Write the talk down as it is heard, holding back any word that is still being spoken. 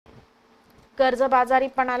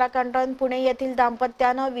कर्जबाजारीपणाला कंटाळून पुणे येथील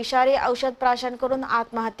दाम्पत्यानं विषारी औषध प्राशन करून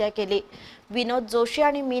आत्महत्या केली। विनोद जोशी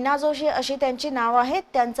आणि मीना जोशी अशी त्यांची नाव आहेत।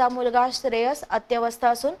 त्यांचा मुलगा श्रेयस अत्यवस्थ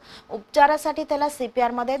असून उपचारासाठी त्याला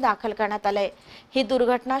CPR मध्ये दाखल करण्यात आले। ही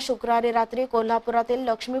दुर्घटना शुक्रवारी रात्री कोल्हापुरातील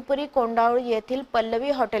लक्ष्मीपुरी कोंडावळ येथील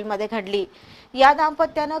पल्लवी हॉटेलमध्ये घडली। या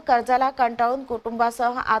दाम्पत्यानं कर्जाला कंटाळून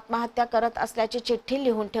कुटुंबासह आत्महत्या करत असल्याची चिठ्ठी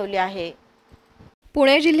लिहून ठेवली आहे।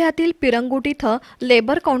 पुणे जिल्ह्यातील पिरंगुट इथं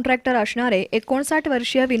लेबर कॉन्ट्रॅक्टर असणारे 59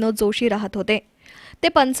 वर्षीय विनोद जोशी राहत होते। ते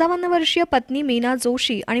 55 वर्षीय पत्नी मीना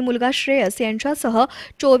जोशी आणि मुलगा श्रेयस यांच्यासह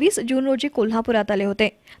 24 जून रोजी कोल्हापुरात आले होते।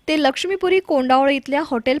 ते लक्ष्मीपुरी कोंडावळ इथल्या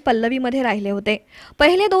हॉटेल पल्लवीमध्ये राहिले होते।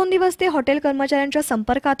 पहिले 2 दिवस ते हॉटेल कर्मचाऱ्यांच्या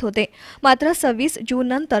संपर्कात होते, मात्र 26 जून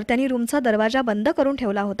नंतर त्यांनी रूमचा दरवाजा बंद करून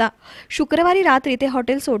ठेवला होता। शुक्रवारी रात्री ते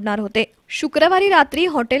हॉटेल सोडणार होते। शुक्रवारी रात्री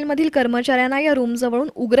हॉटेलमधील कर्मचाऱ्यांना या रूमजवळून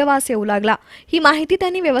उग्र वास येऊ लागला। ही माहिती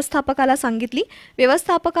त्यांनी व्यवस्थापकाला सांगितली।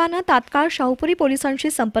 व्यवस्थापकानं तात्काळ शाहूपुरी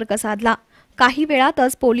पोलिसांशी संपर्क साधला। काही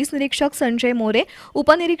वेळातच पोलीस निरीक्षक संजय मोरे,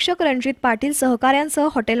 उपनिरीक्षक रणजित पाटील सहकाऱ्यांसह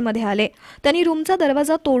हॉटेलमध्ये आले। त्यांनी रूमचा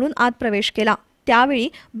दरवाजा तोडून आत प्रवेश केला। त्यावेळी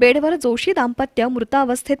बेडवर जोशी दाम्पत्य मृत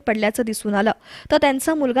अवस्थेत पडल्याचं दिसून आलं, तर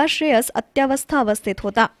त्यांचा मुलगा श्रेयस अत्यवस्थ अवस्थेत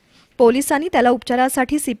होता। पोलिसांनी त्याला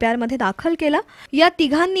उपचारासाठी CPR मध्ये दाखल केला। या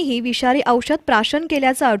तिघांनीही विषारी औषध प्राशन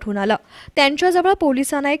केल्याचं आढळून आलं। त्यांच्याजवळ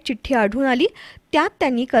पोलिसांना एक चिठ्ठी आढळून आली। त्यात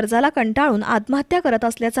त्यांनी कर्जाला कंटाळून आत्महत्या करत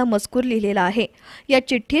असल्याचा मजकूर लिहिलेला आहे। या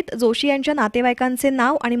चिठ्ठीत जोशी यांच्या नातेवाईकांचे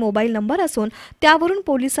नाव आणि मोबाईल नंबर असून त्यावरून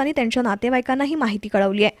पोलिसांनी त्यांच्या नातेवाईकांना ही माहिती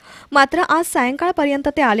कळवली आहे। मात्र आज सायंकाळपर्यंत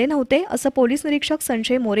ते आले नव्हते, असं पोलीस निरीक्षक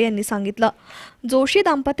संजय मोरे यांनी सांगितलं। जोशी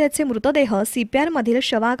दाम्पत्याचे मृतदेह CPR मधील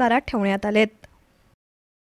शवागारात ठेवण्यात आलेत।